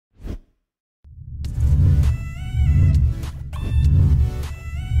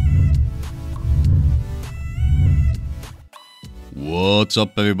What's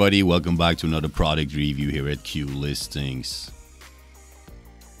up everybody, welcome back to another product review here at Q Listings.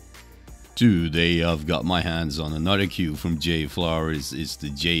 Today I've got my hands on another cue from JFlowers. It's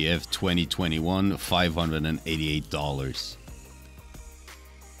the JF20-21 $588.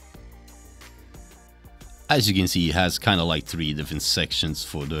 As you can see, it has kind of like 3 different sections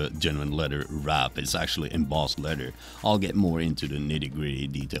for the genuine leather wrap. It's actually embossed leather. I'll get more into the nitty-gritty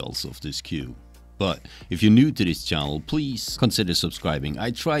details of this cue. But if you're new to this channel, please consider subscribing. I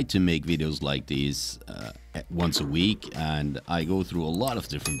try to make videos like these once a week, and I go through a lot of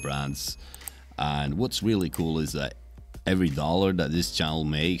different brands. And what's really cool is that every dollar that this channel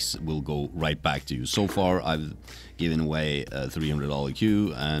makes will go right back to you. So far, I've given away a $300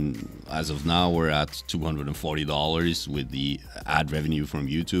 cue, and as of now, we're at $240 with the ad revenue from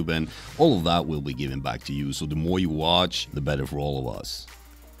YouTube, and all of that will be given back to you. So the more you watch, the better for all of us.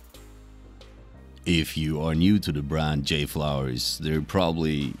 If you are new to the brand JFlowers, they're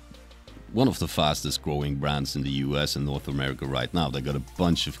probably one of the fastest growing brands in the US and North America right now. They got a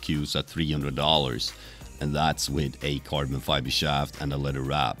bunch of cues at $300, and that's with a carbon fiber shaft and a leather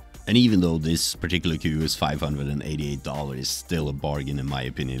wrap. And even though this particular cue is $588, it's still a bargain in my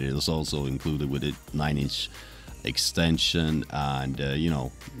opinion. It is also included with a 9-inch extension, and you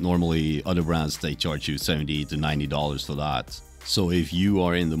know, normally other brands, they charge you $70 to $90 for that. So if you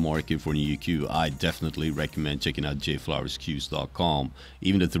are in the market for a new cue, I definitely recommend checking out jflowerscues.com.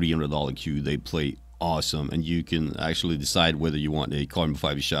 Even the $300 cue, they play awesome, and you can actually decide whether you want a carbon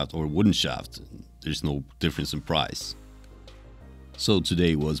fiber shaft or a wooden shaft. There's no difference in price. So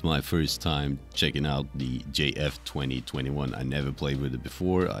today was my first time checking out the JF20-21. I never played with it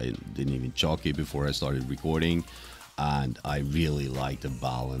before. I didn't even chalk it before I started recording. And I really like the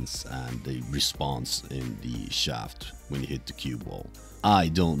balance and the response in the shaft when you hit the cue ball. I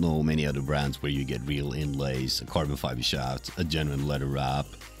don't know many other brands where you get real inlays, a carbon fiber shaft, a genuine leather wrap,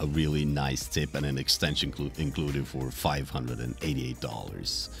 a really nice tip, and an extension included for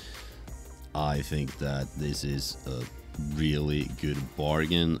 $588. I think that this is a really good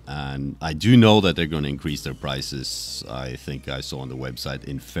bargain, and I do know that they're going to increase their prices. I think I saw on the website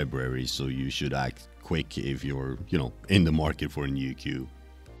in February, so you should act quick if you're, you know, in the market for a new cue.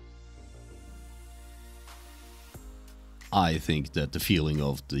 I think that the feeling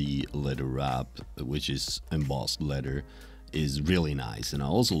of the leather wrap, which is embossed leather, is really nice, and I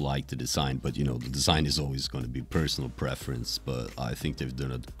also like the design, but you know, the design is always going to be personal preference, but I think they've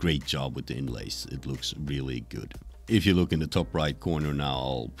done a great job with the inlays. It looks really good. If you look in the top right corner now,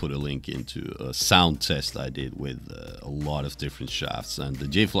 I'll put a link into a sound test I did with a lot of different shafts, and the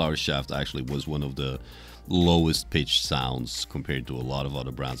JFlowers shaft actually was one of the lowest pitched sounds compared to a lot of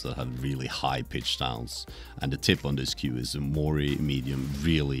other brands that had really high pitched sounds. And the tip on this cue is a Mori medium,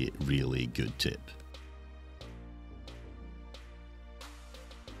 really good tip.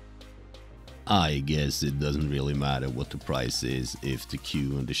 I guess it doesn't really matter what the price is if the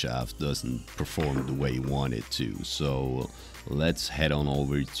cue and the shaft doesn't perform the way you want it to. So let's head on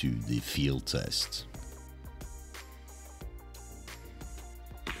over to the field test.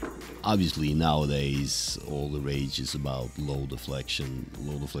 Obviously nowadays all the rage is about low deflection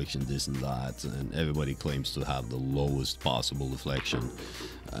this and that, and everybody claims to have the lowest possible deflection.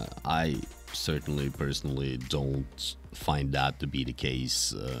 I certainly personally don't find that to be the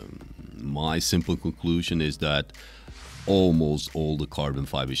case. My simple conclusion is that almost all the carbon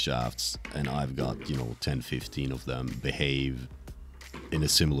fiber shafts, and I've got, you know, 10-15 of them, behave in a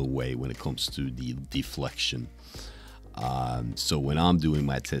similar way when it comes to the deflection. So when I'm doing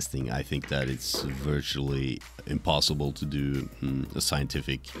my testing, I think that it's virtually impossible to do a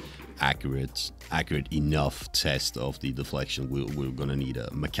scientific, accurate enough test of the deflection. We're gonna need a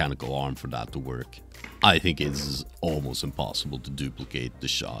mechanical arm for that to work. I think it's almost impossible to duplicate the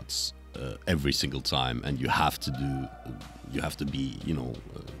shots every single time, and you have to be, you know,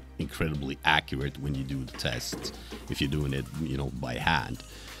 incredibly accurate when you do the test. If you're doing it, you know, by hand,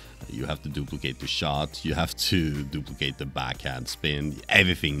 you have to duplicate the shot, you have to duplicate the backhand spin.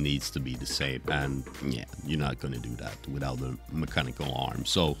 Everything needs to be the same, and yeah, you're not going to do that without a mechanical arm.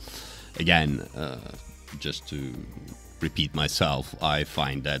 So again, just to repeat myself, I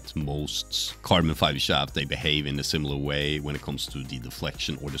find that most carbon fiber shafts, they behave in a similar way when it comes to the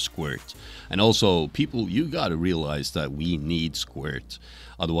deflection or the squirt. And also, people, you gotta realize that we need squirt,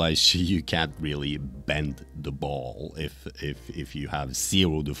 otherwise you can't really bend the ball. If you have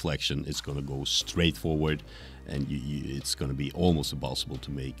zero deflection, it's gonna go straight forward, and it's gonna be almost impossible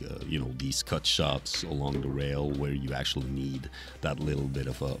to make you know, these cut shots along the rail where you actually need that little bit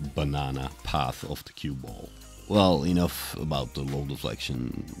of a banana path of the cue ball. Well, enough about the low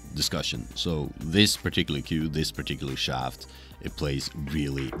deflection discussion. So this particular cue, this particular shaft, it plays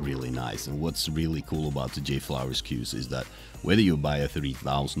really, really nice. And what's really cool about the JFlowers cues is that whether you buy a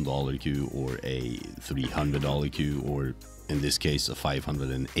 $3,000 cue or a $300 cue, or in this case a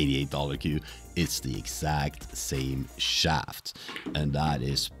 $588 cue, it's the exact same shaft, and that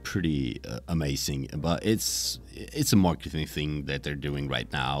is pretty amazing. But it's a marketing thing that they're doing right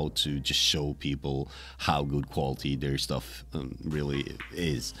now to just show people how good quality their stuff really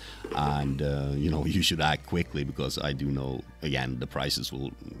is. And you should act quickly, because I do know, again, the prices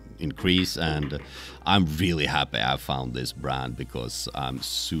will increase, and I'm really happy I found this brand, because I'm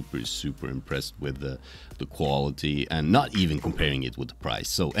super impressed with the quality, and not even comparing it with the price.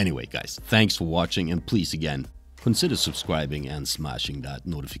 So anyway, guys, thanks for watching, and please again consider subscribing and smashing that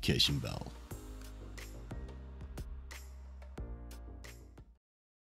notification bell.